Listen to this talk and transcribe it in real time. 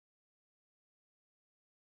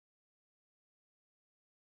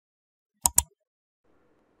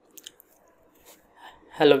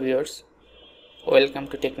Hello viewers, welcome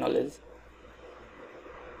to Technology.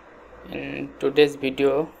 In today's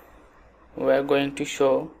video, we are going to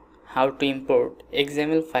show how to import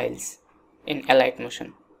XML files in Alight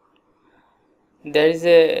Motion. There is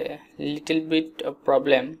a little bit of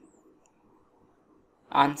problem,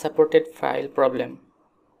 unsupported file problem.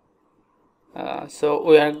 So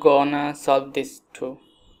we are gonna solve this too.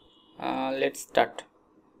 Let's start.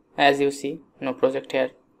 As you see, no project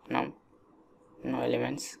here, no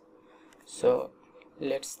elements. So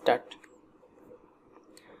let's start.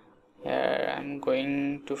 Here I'm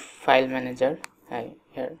going to file manager.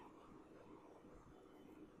 Here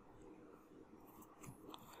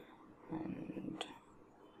and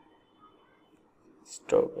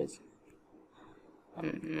storage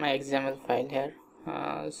my XML file here.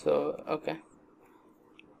 Okay,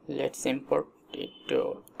 let's import it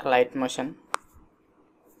to Alight Motion.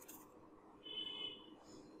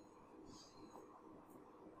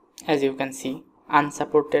 As you can see,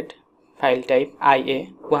 unsupported file type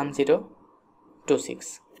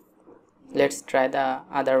IA-1026. Let's try the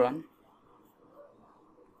other one.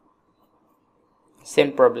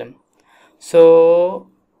 Same problem.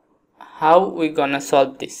 So how we gonna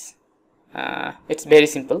solve this? It's very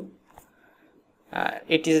simple.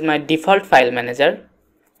 It is my default file manager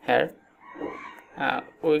here.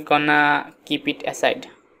 We're gonna keep it aside.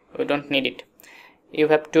 We don't need it. You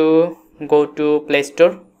have to go to Play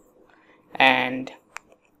Store and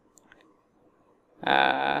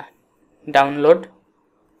download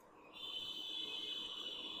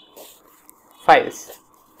files.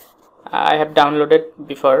 I have downloaded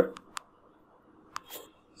before,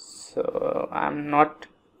 so I'm not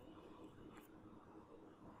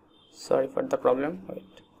sorry for the problem.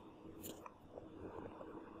 Wait.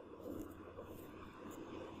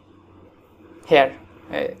 Here,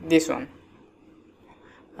 this one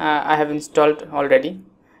I have installed already.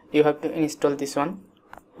 You have to install this one,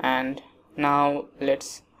 and now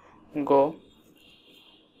let's go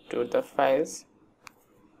to the files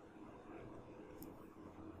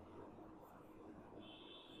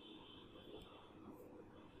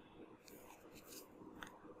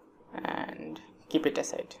and keep it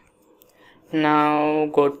aside. Now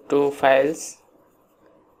go to files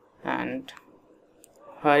and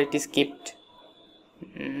where it is kept,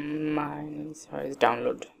 mine is where is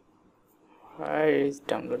download. Where is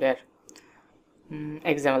download? Here,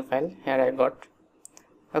 XML file. Here I got.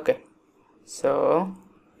 Okay, so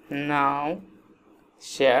now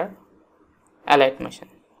share Alight Motion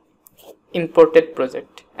imported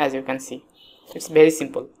project. As you can see, it's very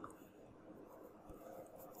simple,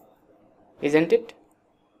 isn't it?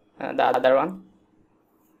 The other one,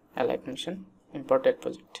 Alight Motion imported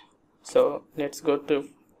project. So let's go to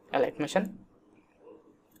Alight Motion.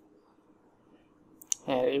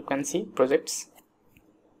 Here you can see projects.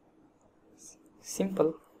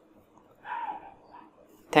 Simple.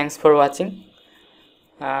 Thanks for watching.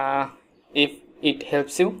 If it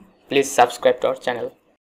helps you, please subscribe to our channel.